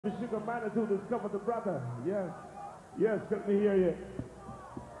The sugar magnitude has come with the brother. Yes. Yes, let me hear you.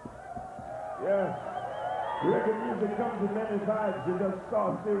 Yes. Reggae music comes in many vibes. You just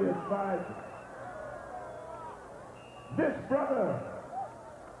saw serious vibes. This brother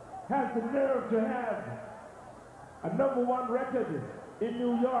has the nerve to have a #1 record in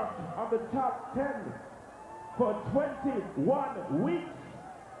New York on the top 10 for 21 weeks.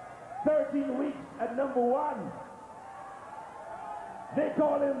 13 weeks at #1. They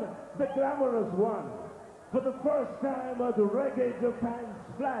call him the Glamorous One. For the first time at the Reggae Japan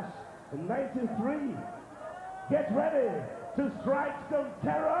Splash in '93. Get ready to strike some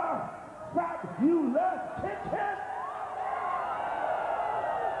terror. Fabulous Ticket!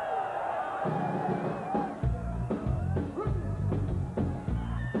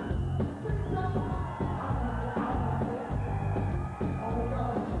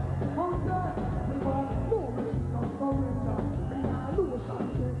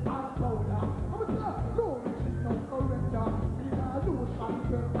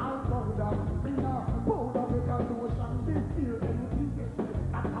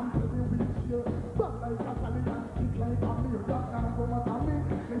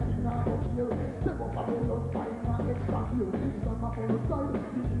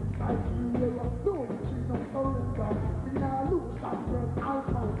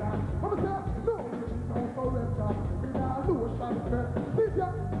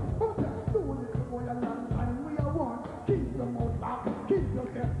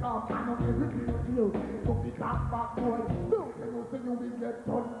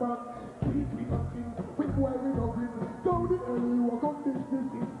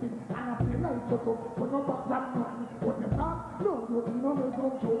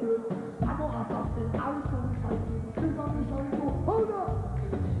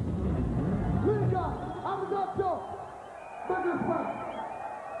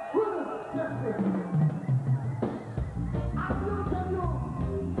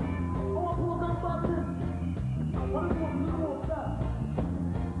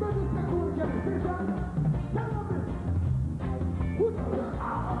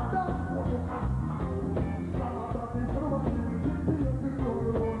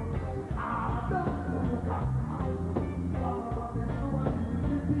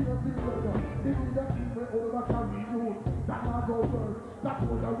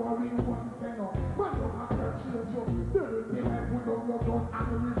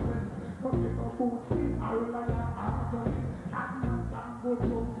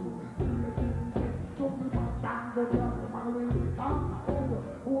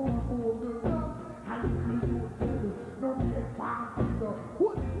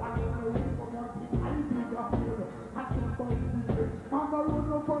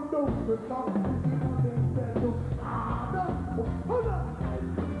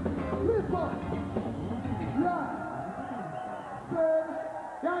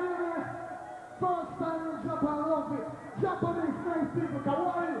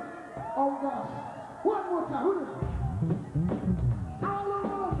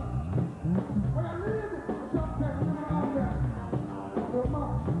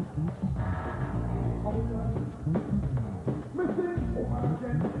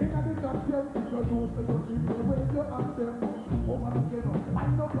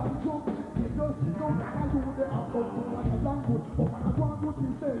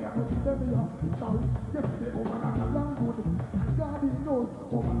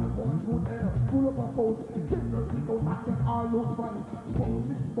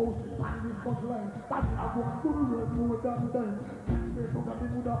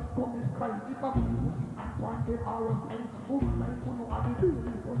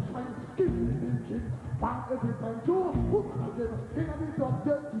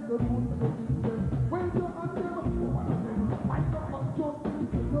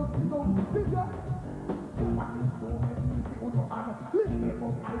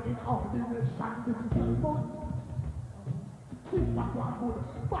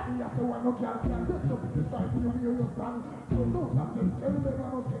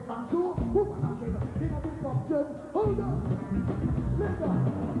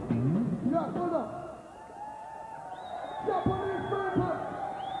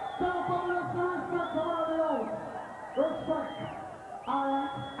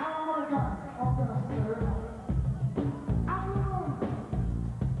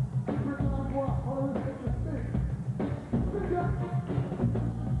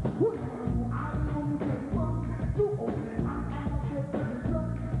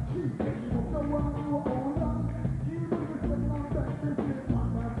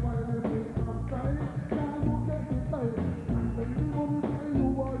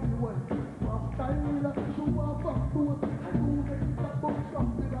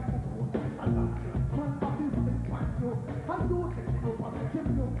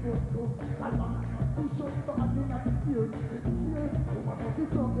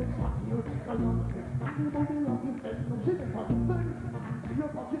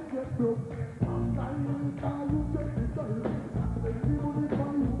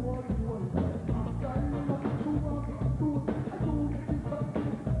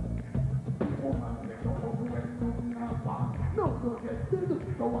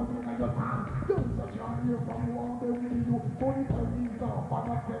 so one thing I just hand. Don't such on you from one day with you. Only for these off, I'm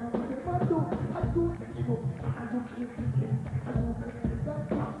not saying what if I do. I do think you know, I do keep thinking. I do think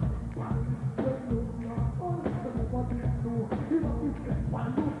that comes when you are all the what you do. You know, you can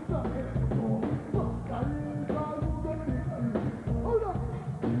find you stuff in the door. But I ain't got to get it. Hold on.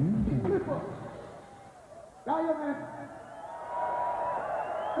 Flip up. Diamond.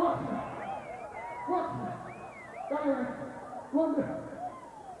 Watch me. Watch me. Diamond. Run the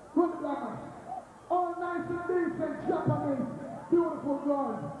black man. All nice and decent Japanese. Beautiful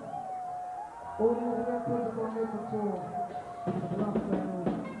girls. Oh, they're putting on your control. Last time.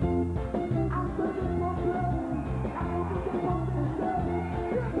 I'm taking for play. I'm taking for this day.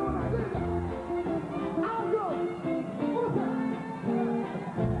 Here's what I did. I'll go. What's that?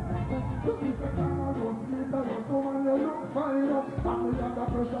 Look at the camera. Don't sleep. I don't know when you look fine up. Family under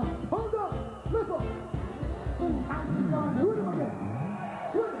pressure. Hold on. Listen. I'm going to do it again.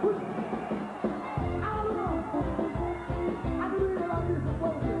 Good. I don't know. I'm doing it like this.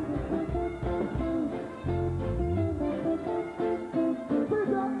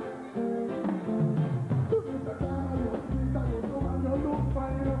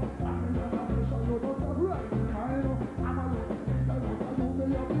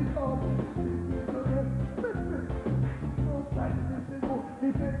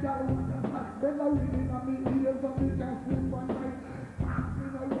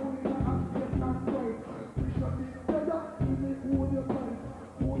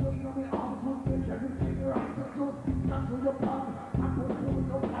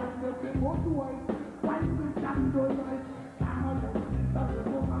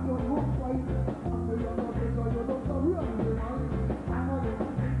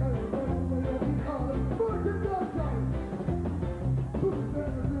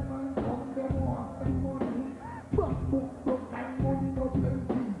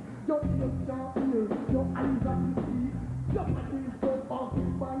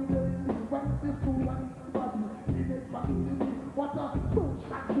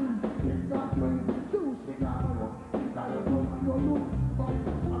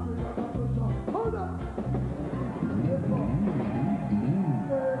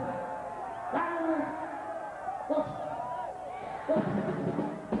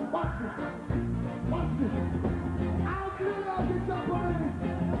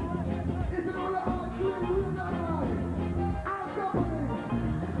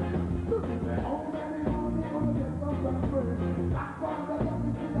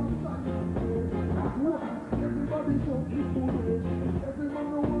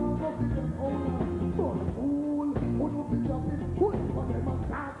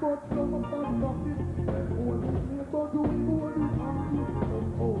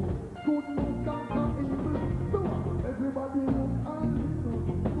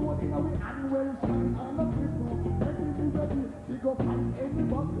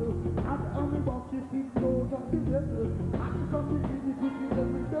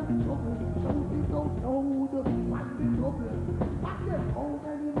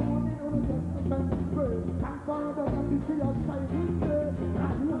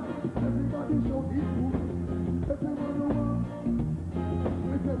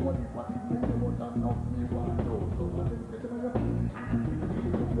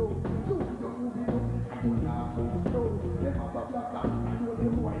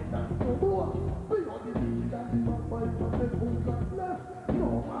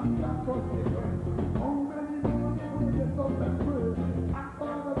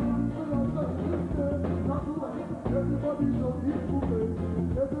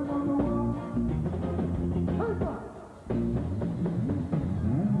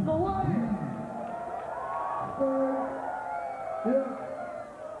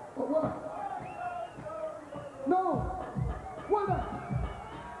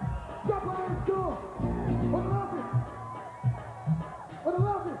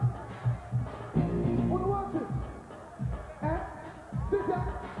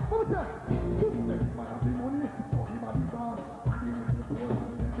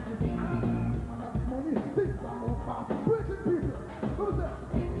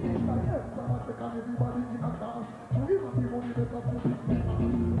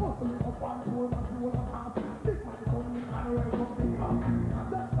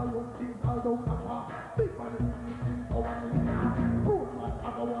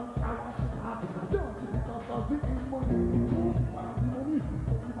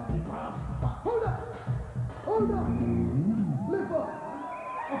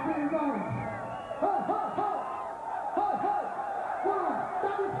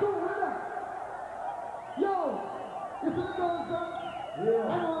 Yo, it's a dancer. I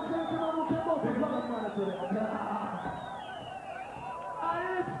want to take him on the table for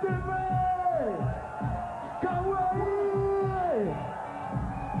Kawaii!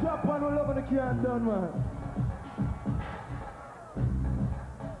 Japan will love the can done, man.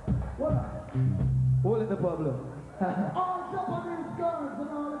 What? Hold it the Pablo. All Japanese girls and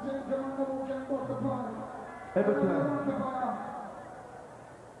all the gentlemen who can butterfly. Every time.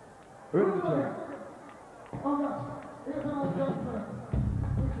 Ready to try. Oh gosh, here's an old gentleman.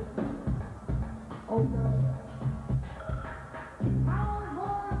 Oh gosh.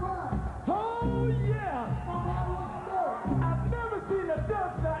 Oh yeah! I've never seen a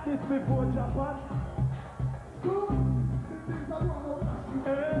dance like this before, Japan.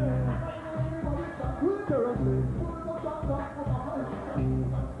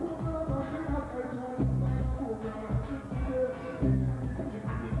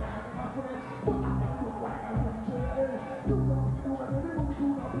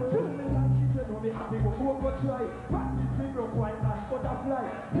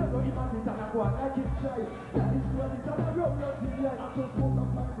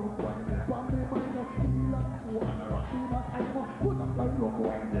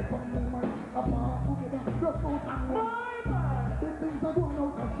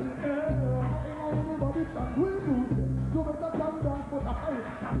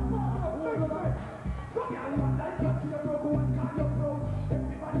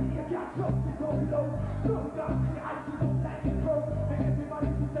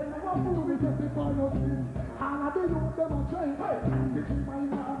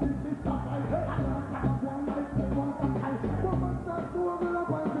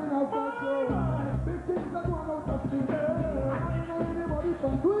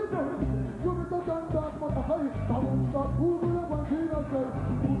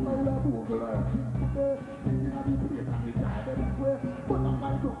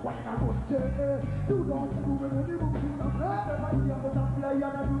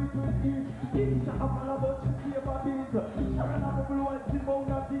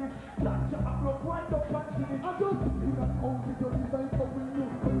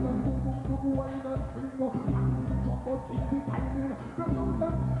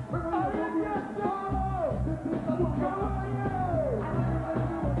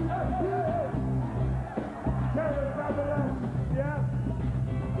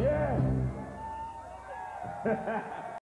 Yeah.